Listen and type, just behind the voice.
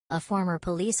a former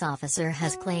police officer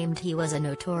has claimed he was a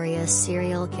notorious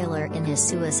serial killer in his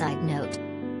suicide note.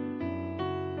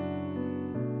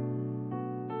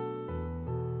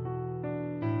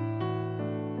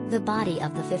 The body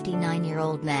of the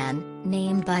 59-year-old man,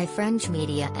 named by French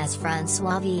media as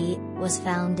François V, was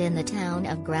found in the town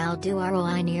of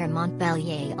Grau-du-Roi near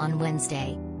Montpellier on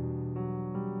Wednesday.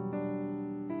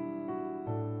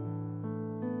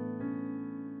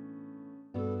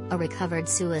 A recovered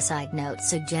suicide note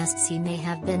suggests he may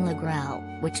have been Le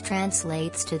Grêlé, which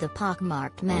translates to the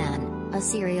pockmarked man, a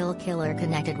serial killer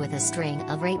connected with a string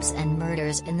of rapes and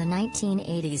murders in the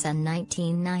 1980s and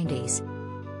 1990s.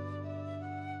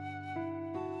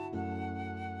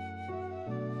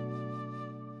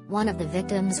 One of the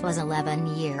victims was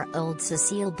 11-year-old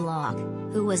Cécile Bloch,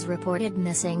 who was reported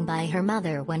missing by her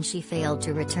mother when she failed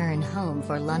to return home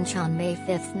for lunch on May 5,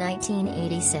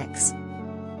 1986.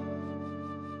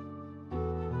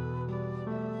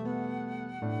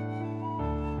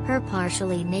 Her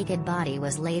partially naked body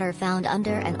was later found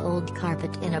under an old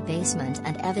carpet in a basement,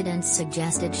 and evidence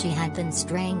suggested she had been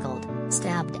strangled,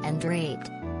 stabbed and draped.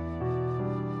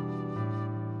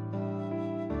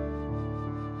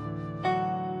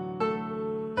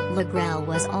 Le Grêlé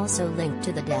was also linked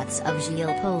to the deaths of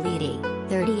Gilles Politi,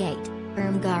 38,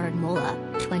 Irmgard Mola,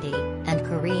 20, and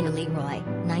Corinne Leroy,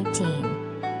 19.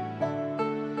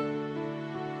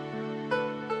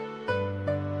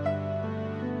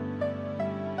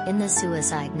 In the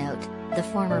suicide note, the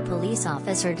former police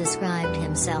officer described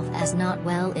himself as not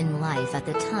well in life at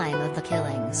the time of the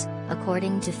killings,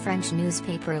 according to French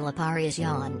newspaper Le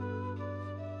Parisien.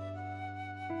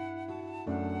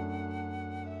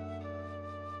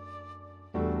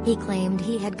 He claimed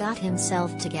he had got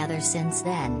himself together since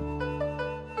then.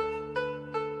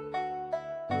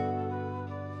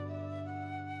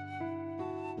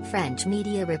 French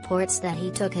media reports that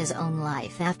he took his own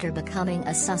life after becoming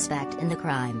a suspect in the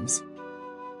crimes.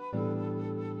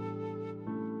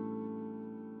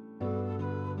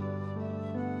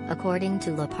 According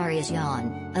to Le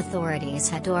Parisien, authorities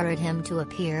had ordered him to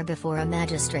appear before a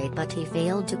magistrate, but he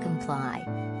failed to comply.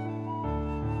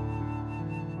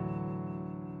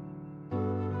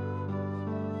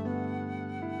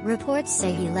 Reports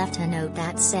say he left a note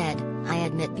that said, "I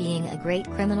admit being a great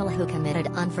criminal who committed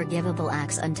unforgivable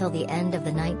acts until the end of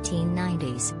the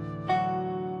 1990s.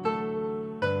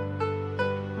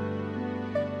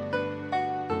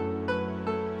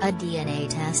 A DNA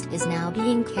test is now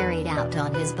being carried out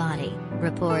on his body,"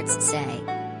 reports say.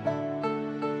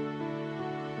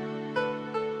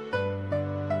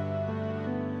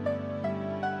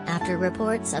 After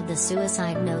reports of the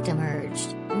suicide note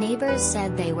emerged, neighbors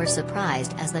said they were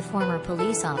surprised, as the former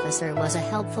police officer was a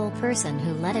helpful person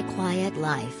who led a quiet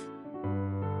life.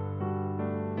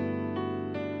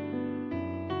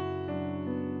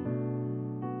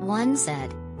 One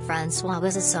said, "François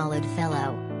was a solid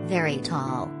fellow, very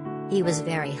tall. He was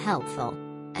very helpful.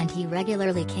 And he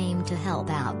regularly came to help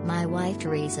out my wife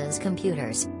Teresa's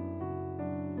computers."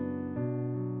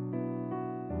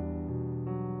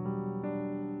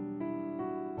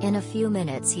 In a few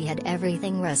minutes he had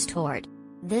everything restored.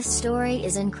 This story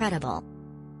is incredible.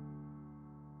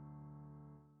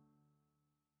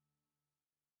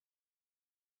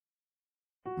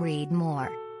 Read more.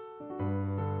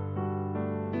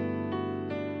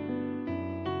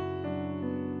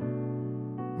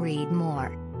 Read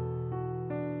more.